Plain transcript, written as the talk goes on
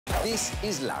This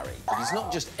is Larry, but he's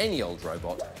not just any old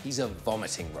robot, he's a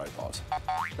vomiting robot.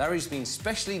 Larry's been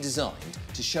specially designed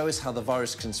to show us how the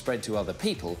virus can spread to other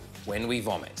people when we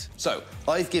vomit. So,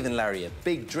 I've given Larry a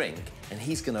big drink, and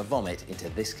he's gonna vomit into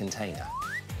this container.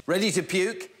 Ready to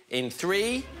puke? In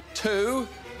 3, 2,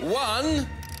 1...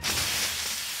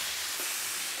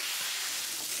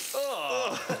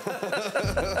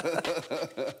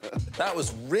 That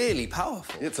was really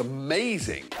powerful. It's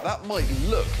amazing. That might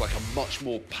look like a much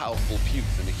more powerful puke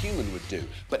than a human would do,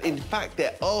 but in fact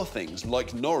there are things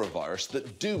like norovirus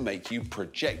that do make you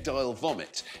projectile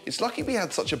vomit. It's lucky we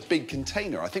had such a big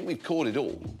container. I think we've caught it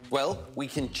all. Well, we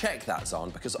can check that,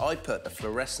 Zahn, because I put a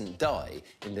fluorescent dye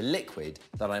in the liquid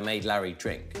that I made Larry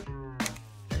drink.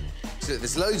 So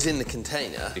there's loads in the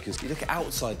container, because you look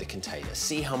outside the container,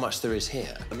 see how much there is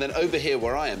here. And then over here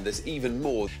where I am, there's even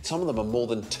more. Some of them are more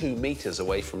than 2 meters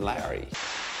away from Larry.